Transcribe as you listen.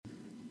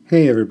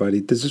Hey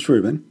everybody, this is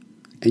Ruben,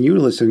 and you're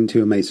listening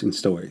to Amazing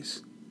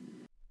Stories.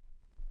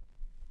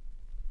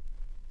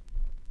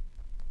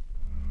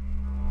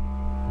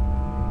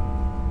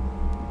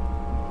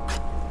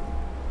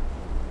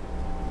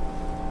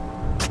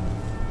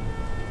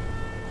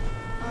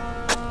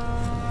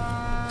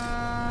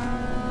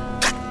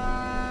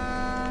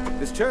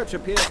 This church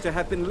appears to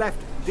have been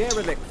left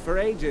derelict for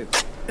ages.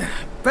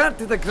 Burnt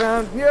to the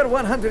ground near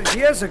 100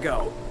 years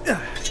ago.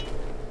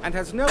 And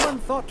has no one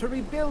thought to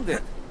rebuild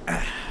it?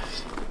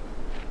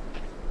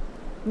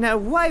 Now,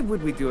 why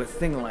would we do a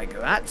thing like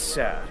that,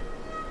 sir?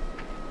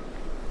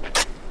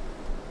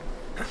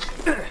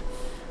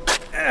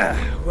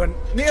 We're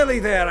nearly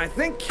there, I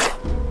think.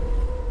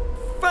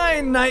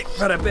 Fine night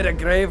for a bit of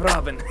grave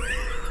robbing.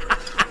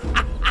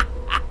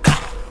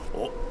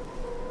 Oh.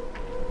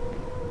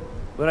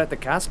 We're at the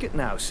casket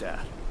now, sir.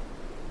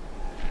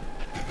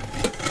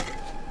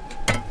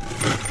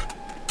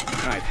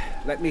 Right,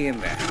 let me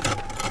in there.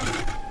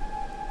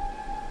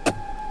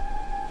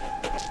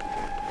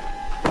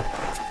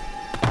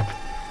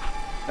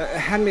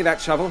 Hand me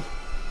that shovel.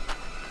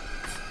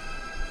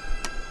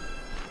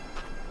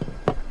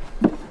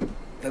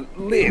 The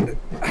lid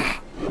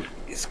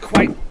is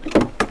quite...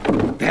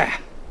 there.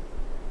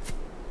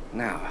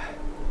 Now,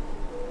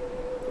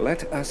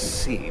 let us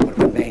see what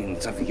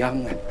remains of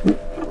young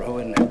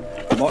Rowan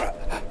Mor...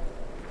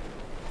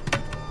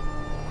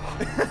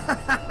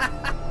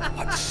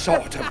 What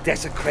sort of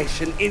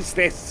desecration is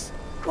this?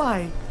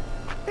 Why,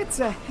 it's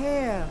a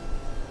hair.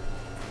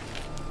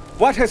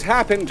 What has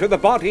happened to the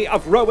body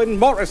of Rowan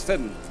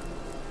Morrison?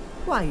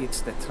 Why,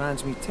 it's the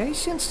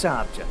transmutation,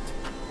 Sergeant.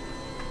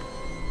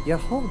 You're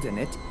holding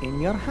it in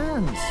your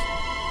hands.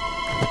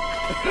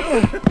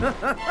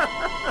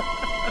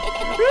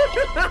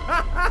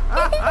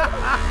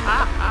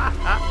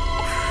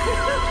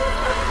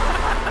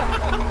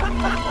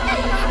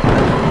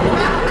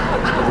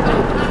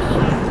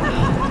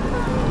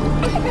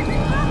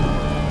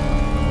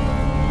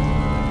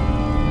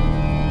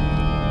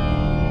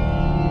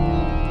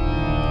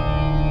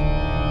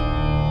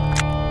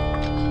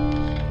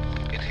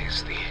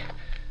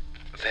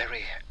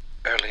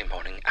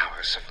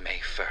 Of May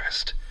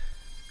 1st,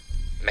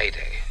 May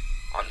Day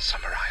on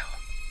Summer Isle.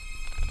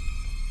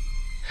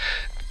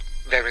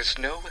 There is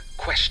no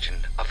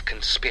question of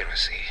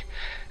conspiracy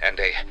and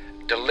a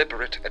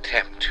deliberate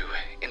attempt to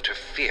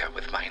interfere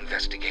with my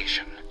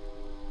investigation.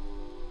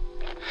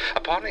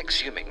 Upon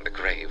exhuming the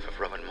grave of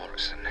Rowan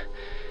Morrison,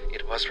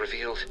 it was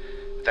revealed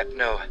that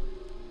no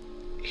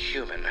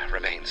human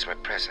remains were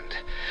present,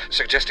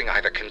 suggesting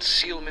either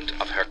concealment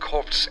of her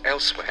corpse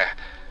elsewhere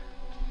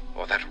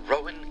or that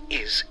Rowan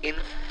is, in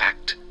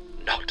fact,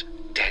 not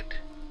dead.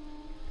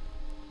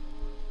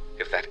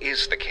 If that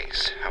is the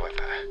case,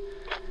 however,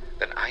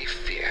 then I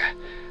fear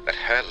that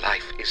her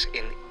life is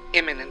in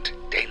imminent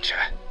danger.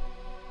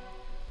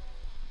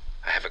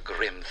 I have a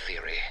grim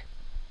theory.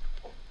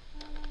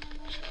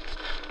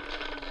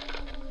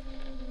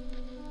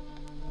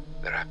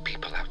 There are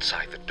people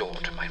outside the door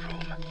to my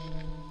room.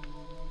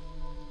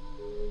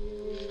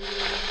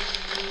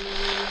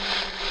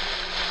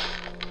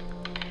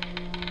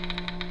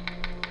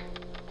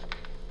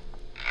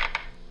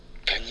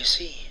 Can you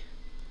see?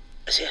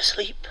 Is he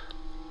asleep?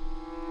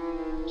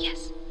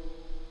 Yes.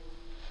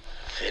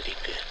 Very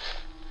good.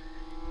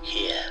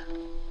 Here,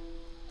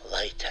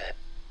 light it.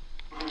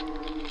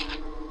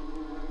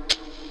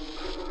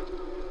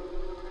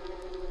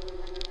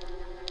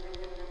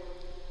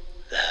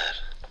 There.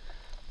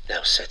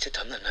 Now set it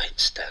on the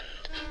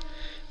nightstand.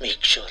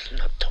 Make sure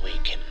not to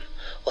wake him,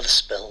 or the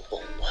spell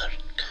won't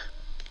work.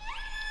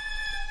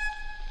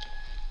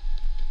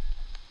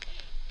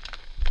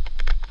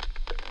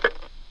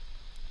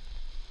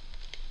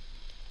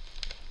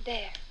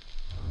 There.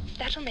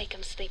 That'll make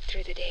him sleep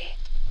through the day.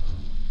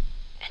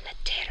 And the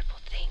terrible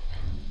thing.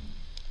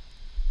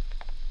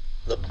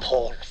 The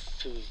poor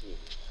fool.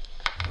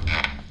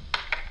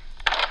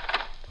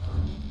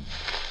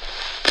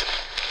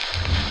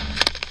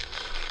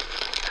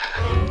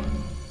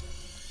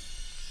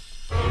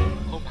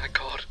 Oh my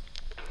God.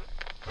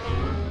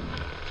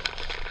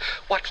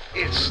 What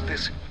is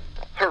this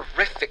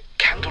horrific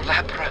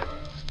candelabra?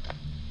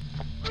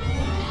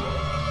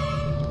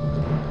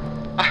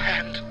 A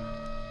hand.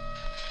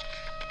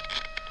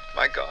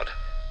 My God.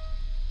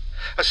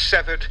 A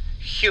severed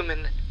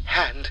human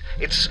hand,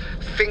 its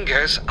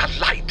fingers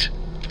alight.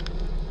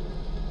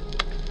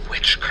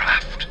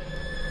 Witchcraft.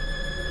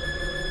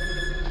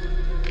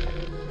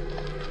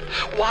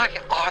 Why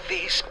are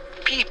these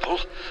people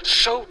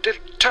so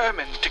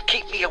determined to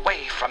keep me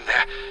away from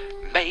their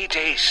May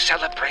Day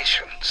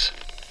celebrations?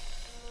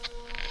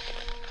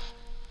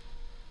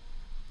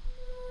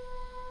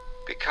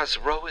 Because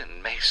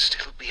Rowan may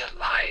still be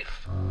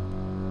alive.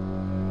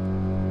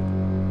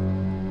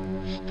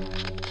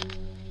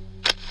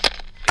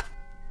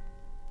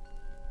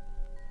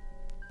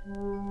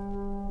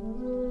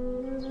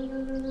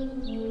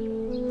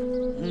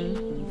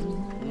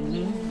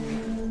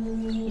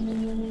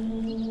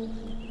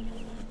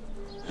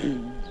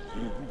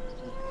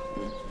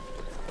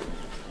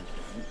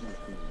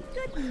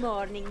 Good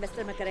morning,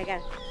 Mr.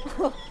 McGregor.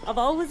 I've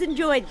always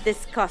enjoyed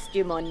this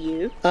costume on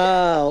you.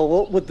 Ah,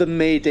 what would the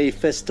May Day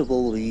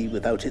festival be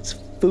without its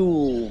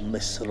fool,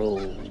 Miss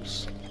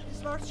Rose?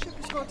 His lordship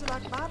is going to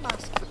like my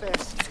mask the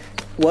best.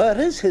 Where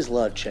is his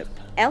lordship?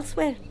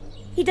 Elsewhere.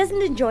 He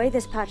doesn't enjoy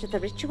this part of the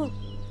ritual.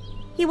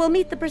 He will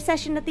meet the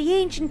procession at the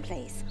ancient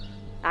place.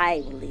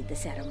 I will lead the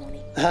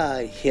ceremony.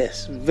 Ah,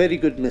 yes, very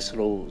good, Miss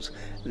Rose.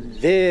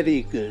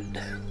 Very good.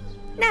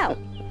 Now,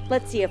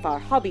 let's see if our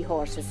hobby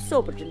horse has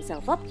sobered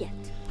himself up yet.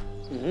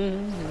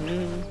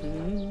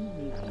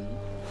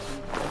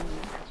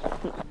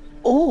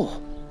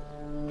 Oh,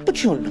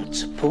 but you're not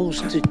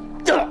supposed to...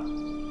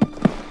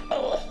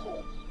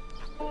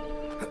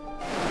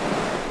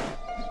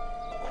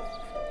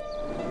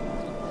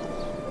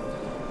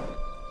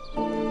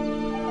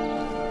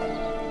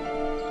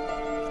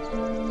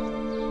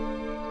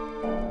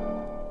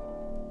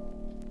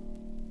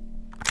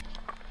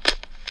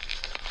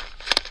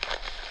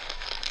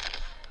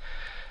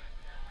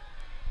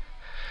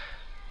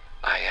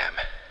 I am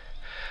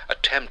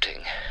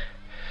attempting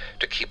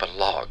to keep a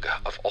log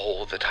of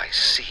all that I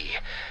see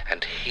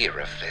and hear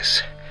of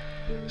this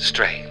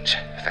strange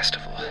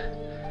festival.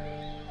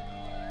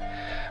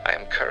 I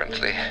am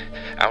currently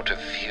out of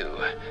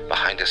view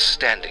behind a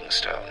standing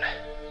stone.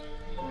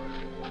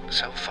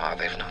 So far,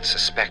 they've not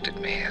suspected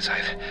me as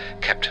I've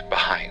kept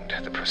behind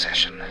the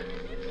procession.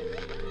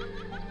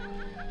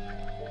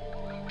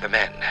 The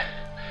men,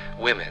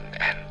 women,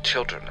 and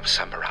children of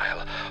Summer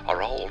Isle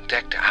are all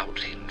decked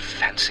out in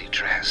fancy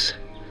dress.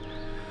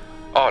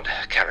 Odd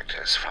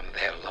characters from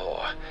their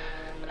lore,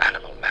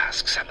 animal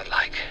masks and the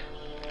like.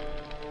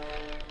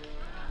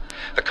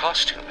 The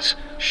costumes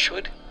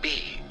should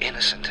be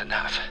innocent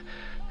enough,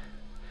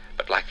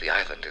 but like the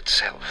island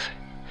itself,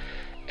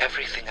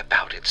 everything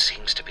about it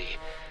seems to be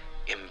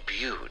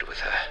imbued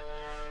with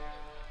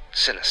a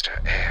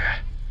sinister air.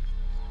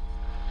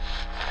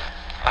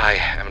 I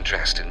am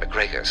dressed in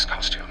McGregor's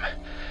costume,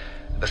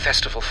 the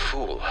festival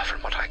fool,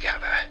 from what I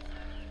gather.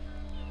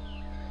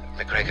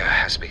 McGregor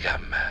has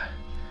become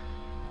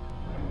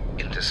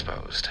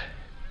indisposed.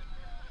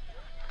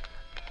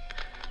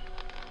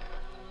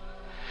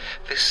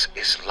 This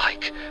is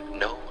like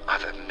no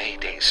other May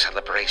Day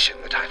celebration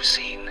that I've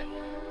seen.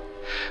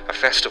 A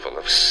festival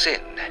of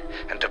sin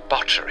and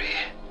debauchery.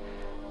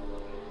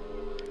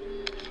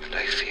 And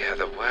I fear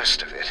the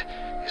worst of it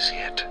is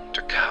yet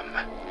to come.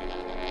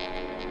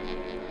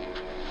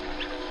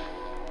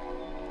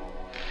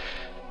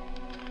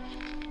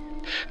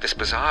 This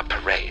bizarre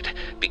parade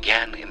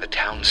began in the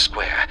town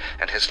square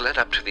and has led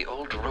up to the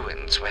old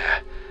ruins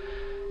where,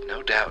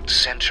 no doubt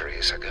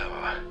centuries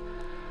ago,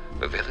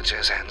 the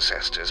villagers'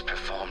 ancestors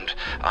performed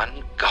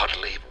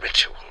ungodly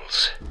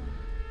rituals.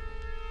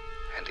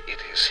 And it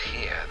is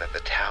here that the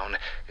town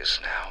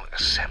is now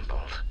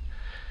assembled.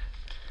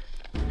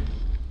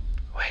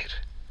 Wait.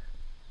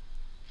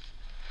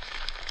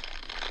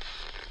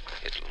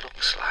 It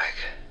looks like...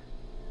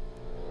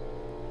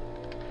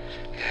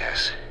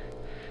 Yes.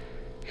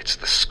 It's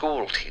the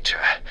school teacher,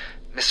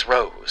 Miss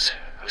Rose,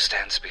 who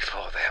stands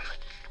before them.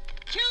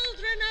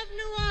 Children of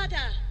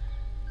Nuada,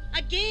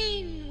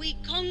 again we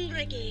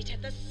congregate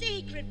at the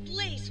sacred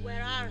place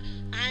where our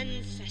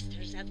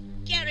ancestors have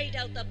carried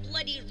out the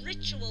bloody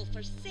ritual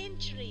for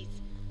centuries.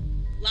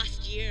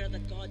 Last year the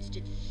gods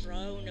did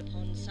frown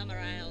upon Summer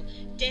Isle,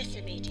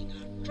 decimating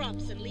our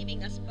crops and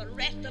leaving us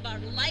bereft of our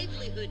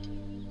livelihood.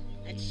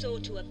 And so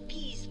to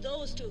appease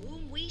those to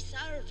whom we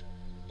serve,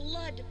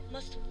 blood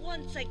must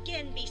once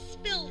again be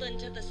spilled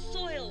into the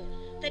soil,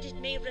 that it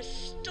may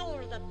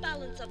restore the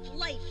balance of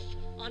life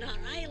on our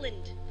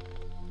island.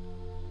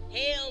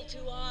 Hail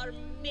to our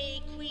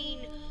May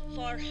Queen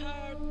for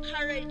her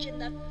courage in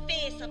the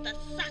face of the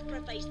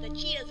sacrifice that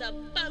she is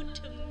about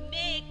to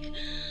make.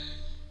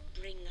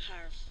 Bring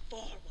her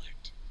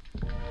forward.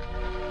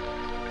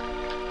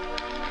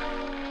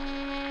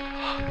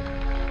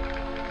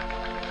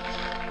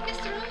 Miss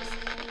Rose,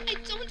 I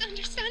don't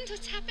understand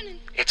what's happening.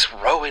 It's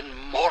Rowan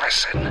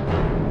Morrison,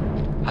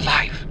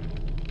 alive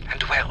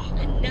and well.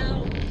 And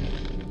now,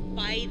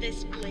 by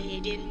this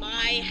blade in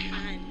my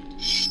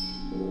hand,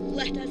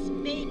 let us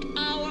make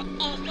our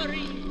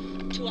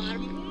offering to our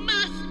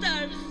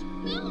masters.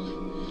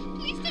 No,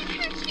 please don't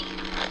hurt me.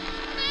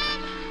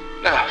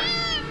 No.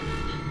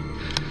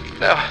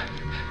 No.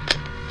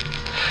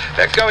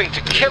 They're going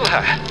to kill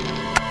her.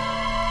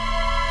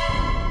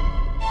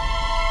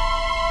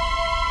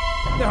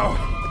 No.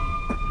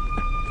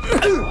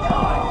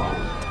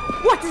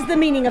 What is the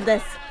meaning of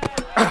this?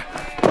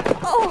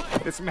 Oh!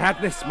 This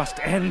madness must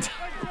end.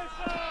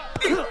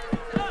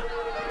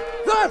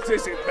 That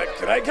is it,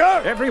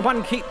 McGregor!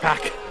 Everyone keep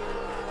back.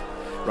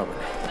 Rowan,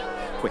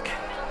 quick.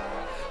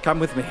 Come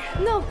with me.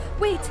 No,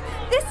 wait.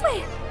 This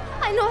way.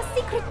 I know a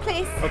secret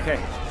place. Okay.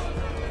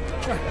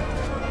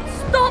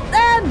 Stop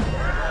them!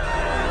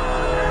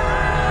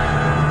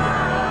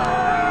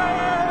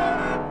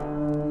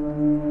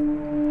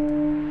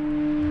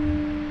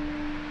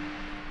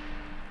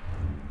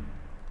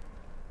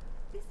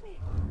 This way.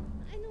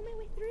 I know my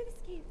way through this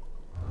cave.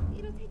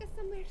 It'll take us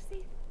somewhere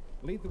safe.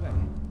 Lead the way.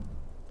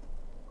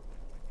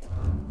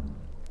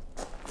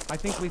 I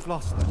think we've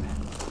lost them.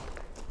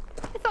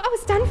 I thought I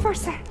was done for,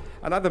 sir.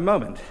 Another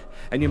moment,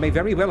 and you may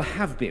very well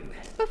have been.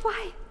 But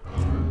why?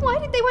 Why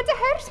did they want to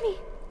hurt me?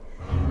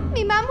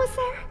 Me mum was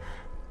there,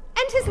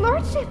 and his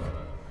lordship.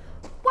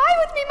 Why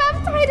would me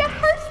mum try to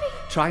hurt me?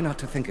 Try not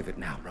to think of it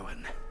now,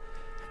 Rowan.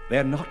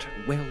 They're not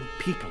well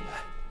people.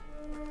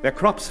 Their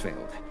crops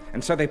failed,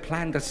 and so they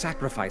planned a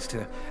sacrifice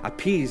to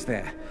appease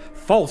their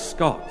false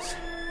gods.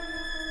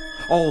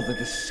 All the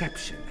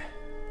deception.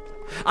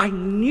 I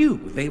knew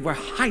they were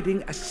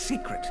hiding a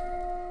secret.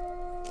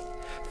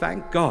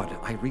 Thank God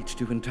I reached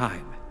you in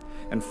time,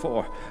 and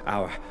for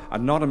our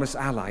anonymous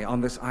ally on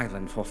this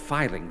island for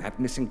filing that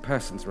missing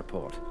persons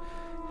report.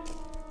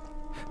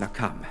 Now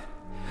come,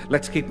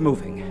 let's keep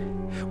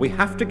moving. We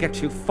have to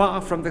get you far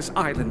from this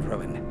island,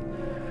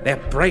 Rowan. They're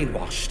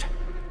brainwashed.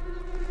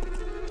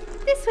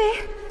 This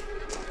way.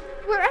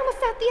 We're almost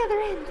at the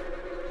other end.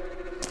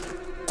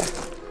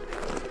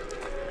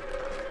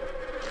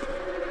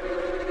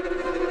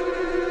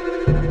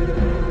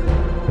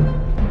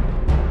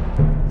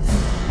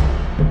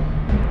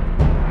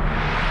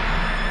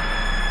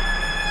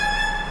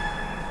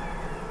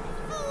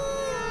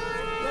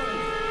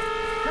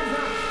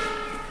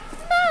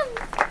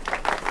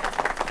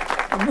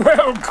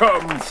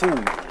 Welcome,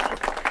 fool.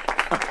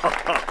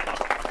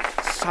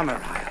 Summer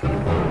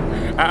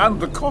Isle. And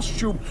the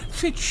costume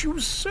fits you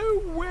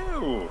so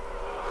well.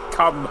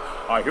 Come,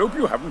 I hope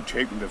you haven't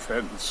taken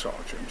offense,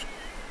 Sergeant.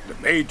 The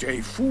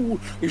Mayday Fool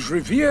is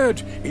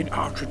revered in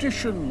our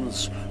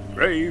traditions.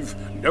 Brave,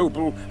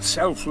 noble,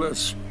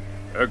 selfless.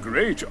 A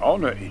great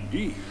honor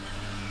indeed.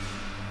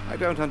 I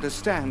don't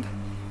understand.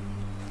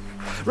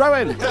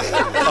 Rowan!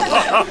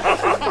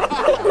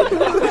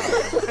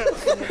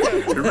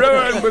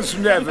 Rowan was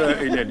never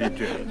in any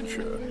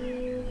danger.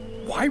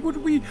 Why would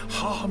we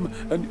harm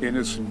an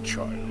innocent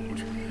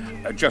child?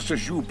 Just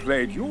as you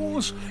played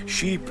yours,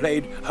 she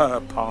played her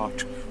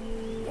part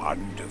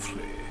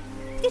wonderfully.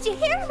 Did you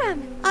hear,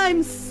 Mum?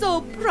 I'm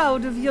so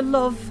proud of you,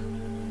 love.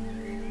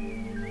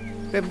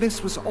 Then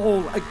this was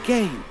all a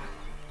game.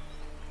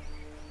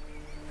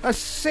 A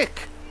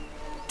sick,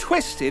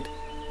 twisted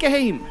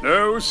game.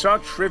 No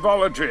such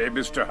frivolity,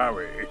 Mr.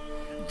 Howie.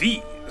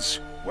 These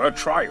were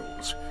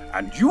trials,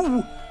 and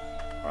you,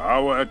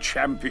 our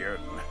champion.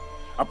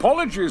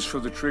 Apologies for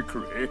the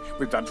trickery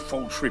with that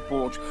false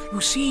report. You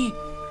see,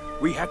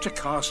 we had to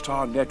cast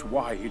our net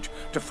wide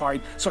to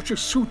find such a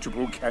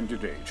suitable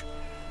candidate.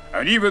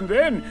 And even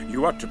then,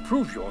 you had to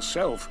prove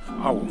yourself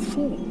our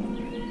fool.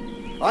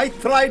 I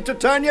tried to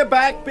turn you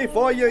back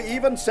before you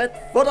even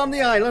set foot on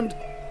the island.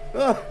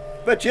 Oh,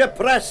 but you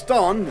pressed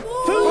on.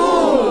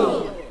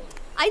 Fool!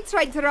 I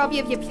tried to rob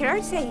you of your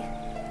purity,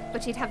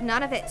 but you'd have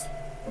none of it.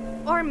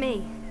 Or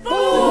me.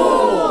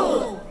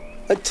 Fool!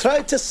 I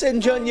tried to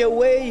send you on your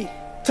way.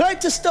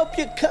 Tried to stop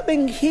you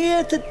coming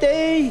here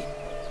today.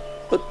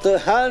 But the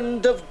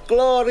hand of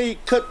glory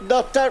could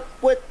not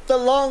outwit the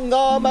long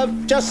arm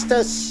of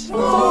justice.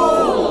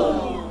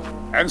 Fool!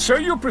 And so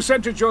you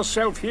presented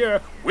yourself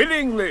here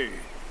willingly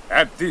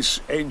at this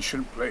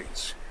ancient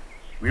place.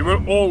 We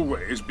will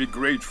always be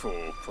grateful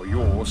for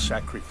your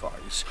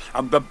sacrifice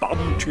and the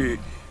bounty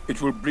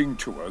it will bring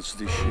to us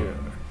this year.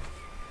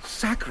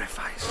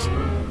 Sacrifice?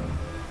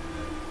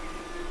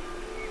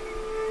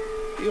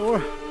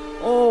 You're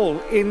all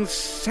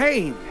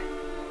insane.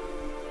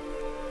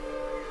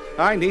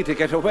 I need to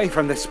get away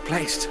from this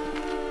place.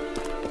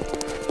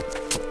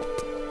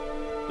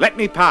 Let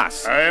me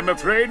pass. I am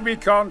afraid we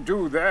can't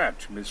do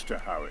that, Mr.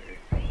 Howie.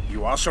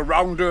 You are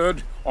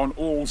surrounded on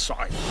all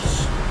sides.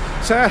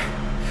 Sir,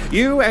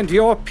 you and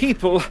your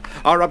people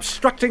are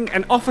obstructing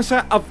an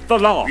officer of the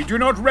law. We do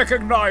not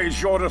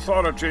recognize your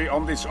authority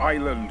on this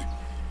island.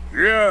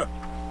 Here,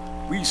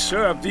 we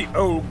serve the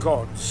old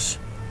gods,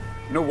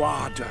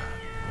 Nawada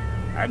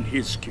and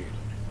his kin.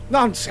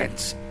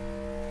 Nonsense.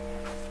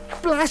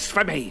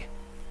 Blasphemy.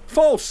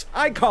 False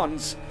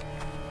icons.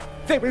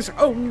 There is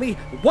only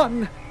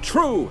one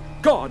true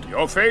God.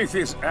 Your faith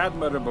is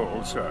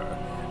admirable, sir.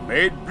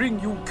 May it bring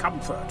you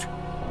comfort.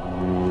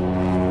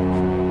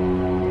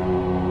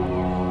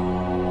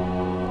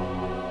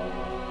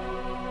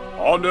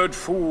 Honored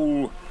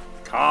fool,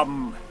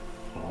 come.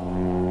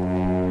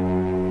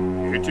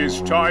 It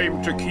is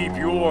time to keep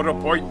your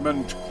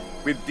appointment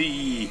with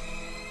the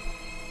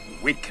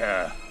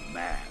Wicker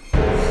Man.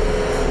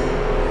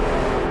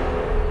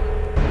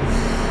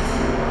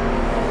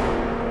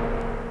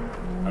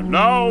 And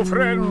now,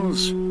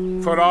 friends,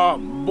 for our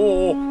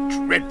more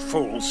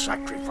dreadful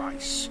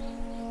sacrifice.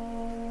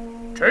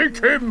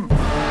 Take him!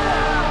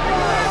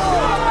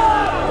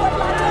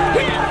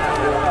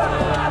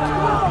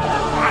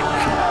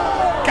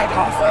 Get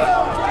off me!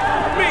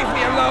 Leave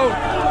me alone!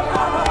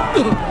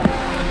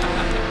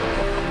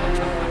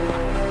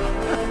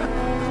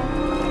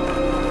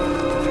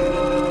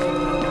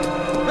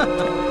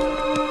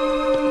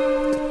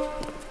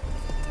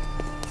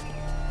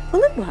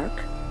 Will it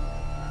work?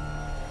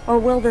 Or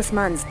will this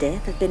man's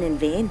death have been in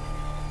vain?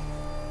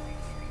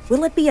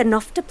 Will it be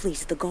enough to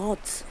please the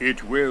gods?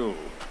 It will.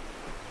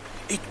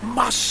 It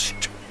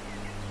must.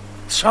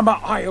 Summer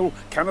Isle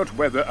cannot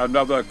weather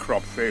another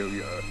crop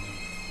failure.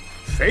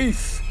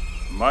 Faith,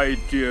 my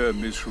dear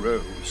Miss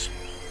Rose,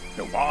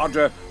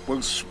 Nuada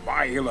will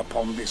smile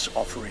upon this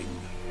offering.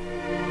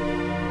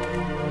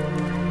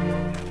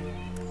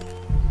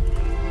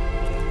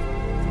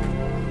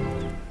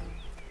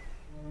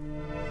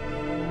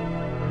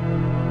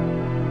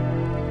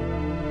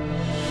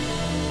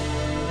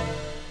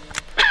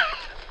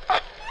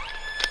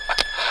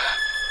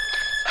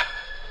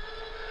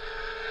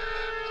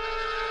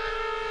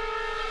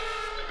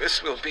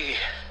 This will be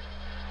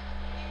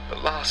the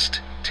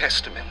last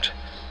testament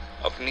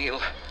of Neil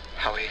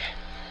Howie,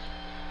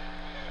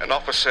 an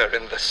officer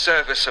in the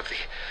service of the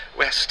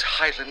West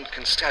Highland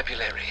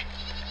Constabulary,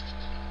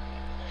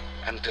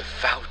 and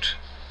devout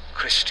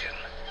Christian.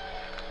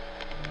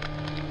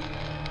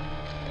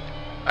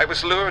 I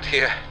was lured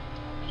here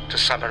to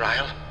Summer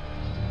Isle,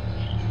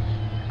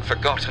 a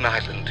forgotten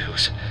island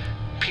whose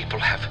people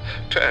have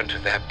turned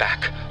their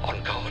back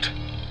on God.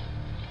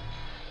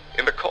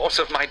 In the course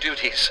of my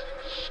duties,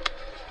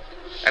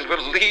 and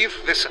will leave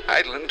this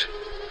island,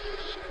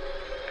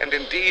 and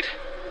indeed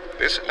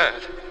this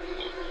earth,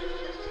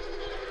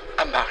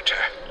 a martyr.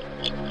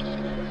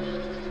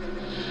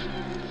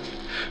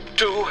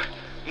 Do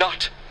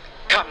not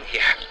come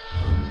here.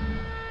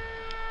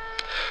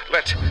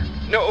 Let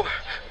no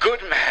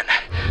good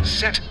man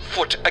set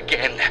foot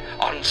again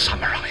on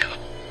Summer Isle.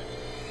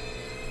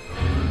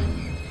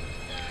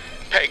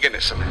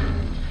 Paganism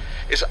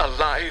is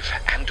alive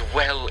and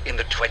well in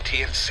the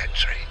 20th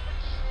century.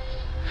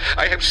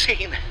 I have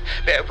seen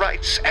their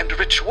rites and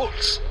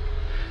rituals,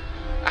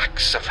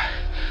 acts of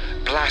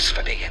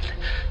blasphemy and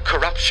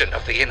corruption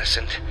of the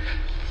innocent.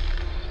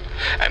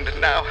 And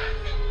now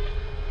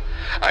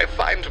I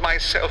find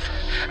myself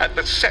at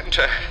the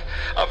center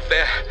of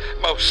their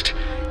most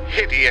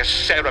hideous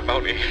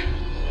ceremony.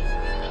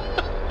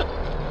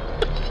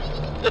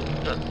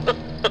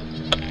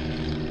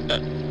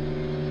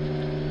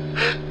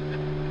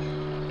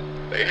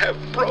 They have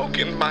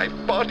broken my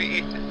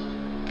body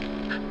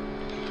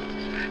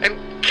and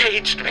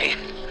caged me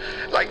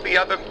like the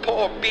other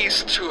poor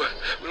beasts who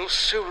will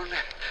soon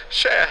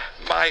share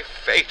my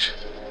fate.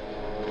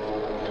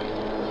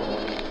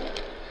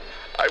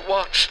 I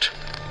watched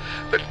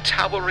the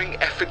towering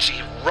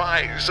effigy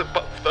rise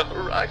above the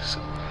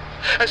horizon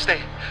as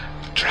they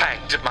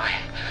dragged my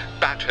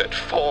battered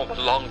form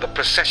along the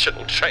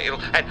processional trail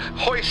and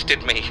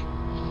hoisted me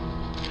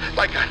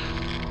like a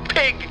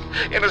pig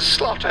in a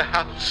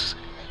slaughterhouse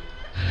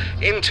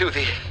into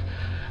the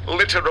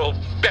literal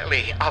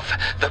belly of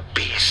the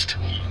beast.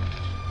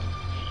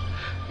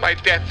 My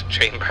death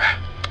chamber,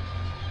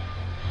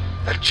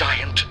 the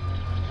giant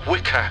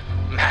Wicker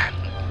Man.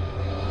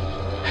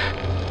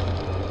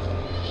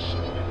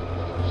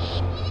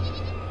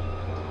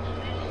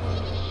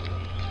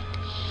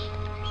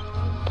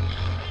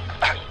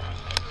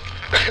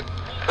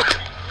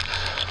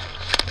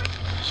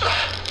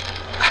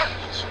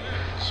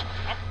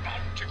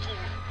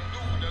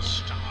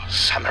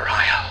 Summer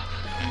Isle.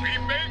 We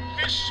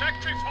make this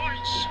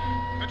sacrifice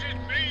that it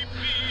may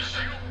please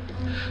you.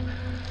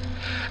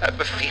 At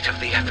the feet of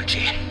the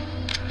effigy,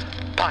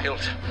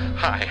 piled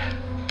high,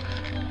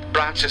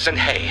 branches and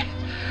hay,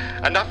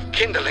 enough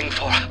kindling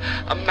for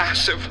a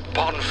massive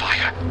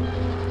bonfire.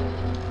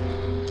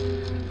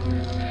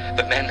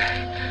 The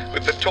men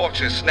with the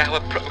torches now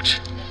approach,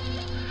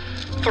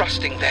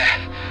 thrusting their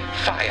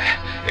fire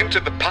into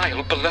the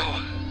pile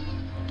below.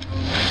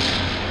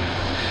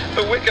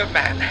 The Wicker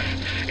Man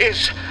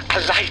is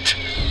alight.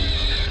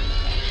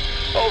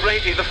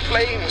 Already the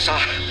flames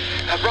are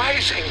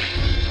rising.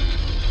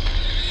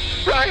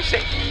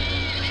 Rising.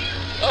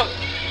 Oh.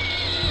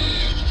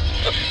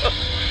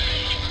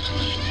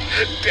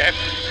 Death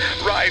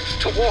rides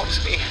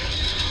towards me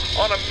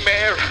on a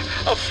mare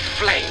of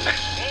flame.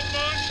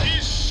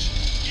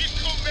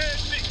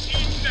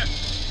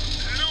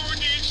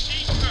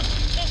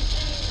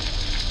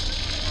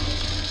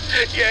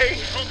 Yea,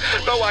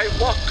 though I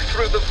walk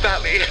through the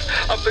valley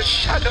of the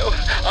shadow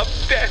of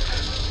death,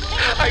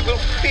 I will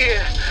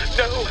fear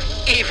no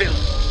evil,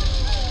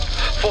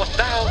 for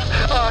thou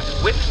art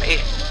with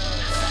me.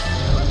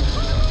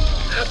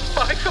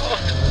 My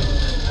God,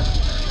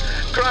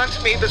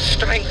 grant me the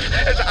strength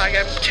as I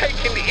am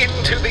taken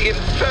into the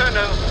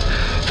inferno,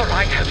 for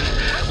I have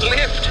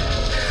lived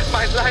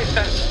my life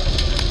as...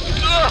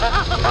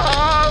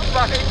 Oh,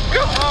 my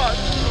God!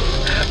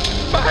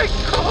 My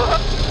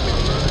God!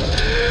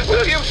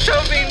 Will you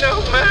show me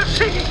no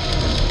mercy?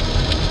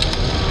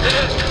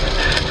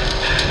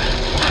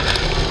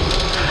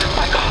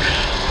 My God!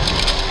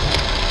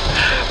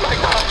 My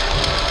God!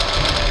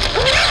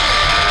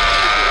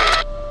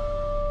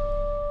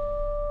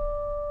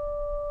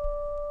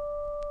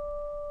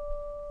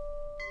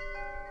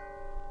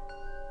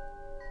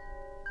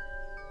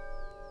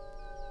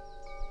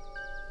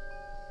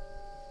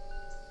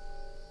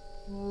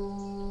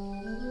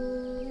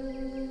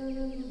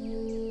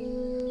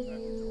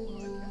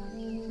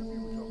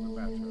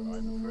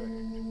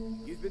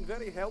 You've been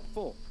very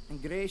helpful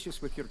and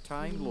gracious with your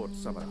time, Lord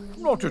Summer Isle.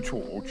 Not at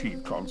all,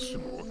 Chief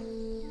Constable.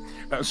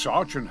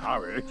 Sergeant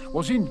Howe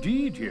was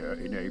indeed here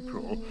in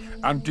April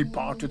and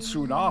departed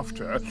soon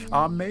after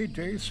our May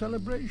Day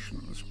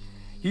celebrations.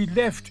 He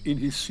left in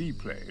his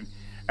seaplane,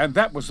 and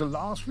that was the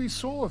last we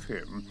saw of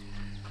him.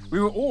 We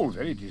were all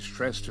very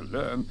distressed to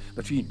learn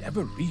that he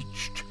never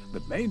reached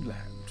the mainland.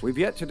 We've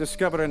yet to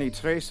discover any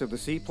trace of the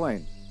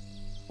seaplane.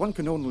 One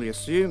can only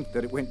assume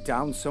that it went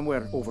down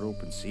somewhere over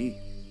open sea.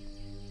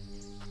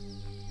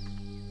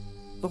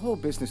 The whole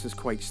business is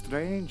quite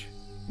strange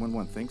when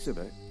one thinks of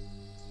it.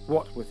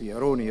 What with the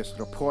erroneous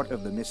report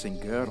of the missing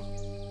girl.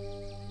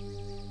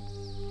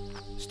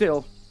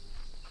 Still,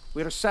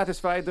 we are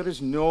satisfied there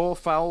is no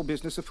foul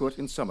business afoot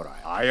in Summer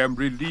Isle. I am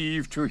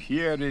relieved to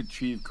hear it,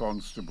 Chief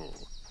Constable.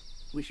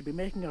 We should be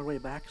making our way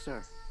back,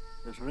 sir.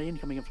 There's rain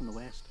coming in from the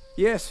west.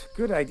 Yes,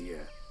 good idea.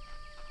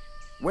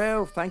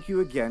 Well, thank you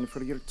again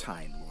for your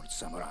time, Lord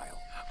Summer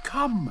Isle.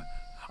 Come,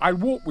 I'll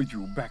walk with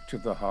you back to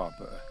the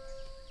harbour.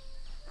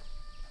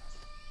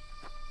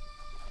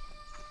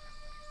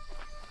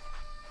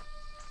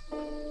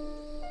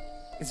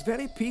 It's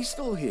very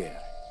peaceful here.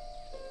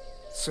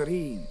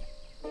 Serene.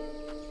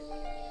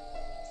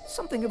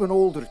 Something of an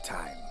older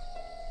time.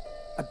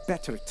 A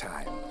better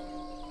time.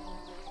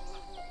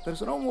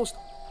 There's an almost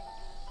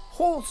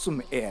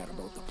wholesome air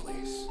about the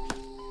place.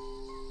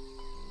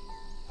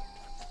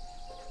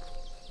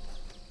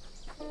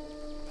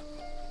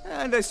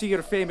 And I see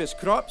your famous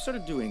crops are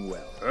doing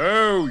well.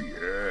 Oh,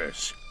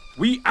 yes.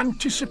 We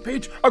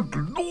anticipate a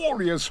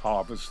glorious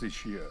harvest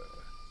this year.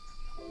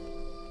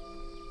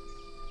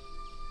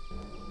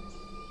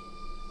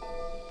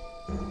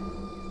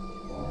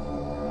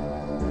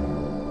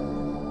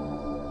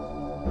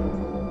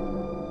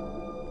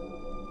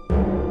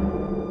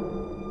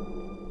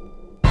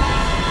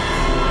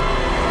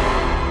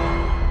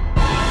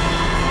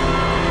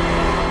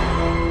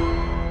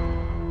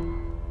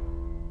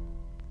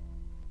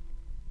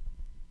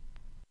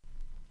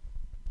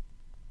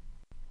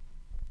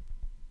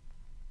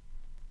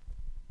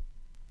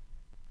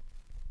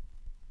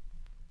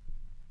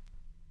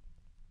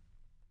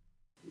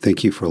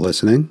 Thank you for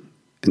listening,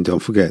 and don't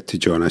forget to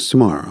join us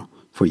tomorrow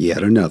for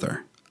yet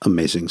another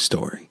amazing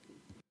story.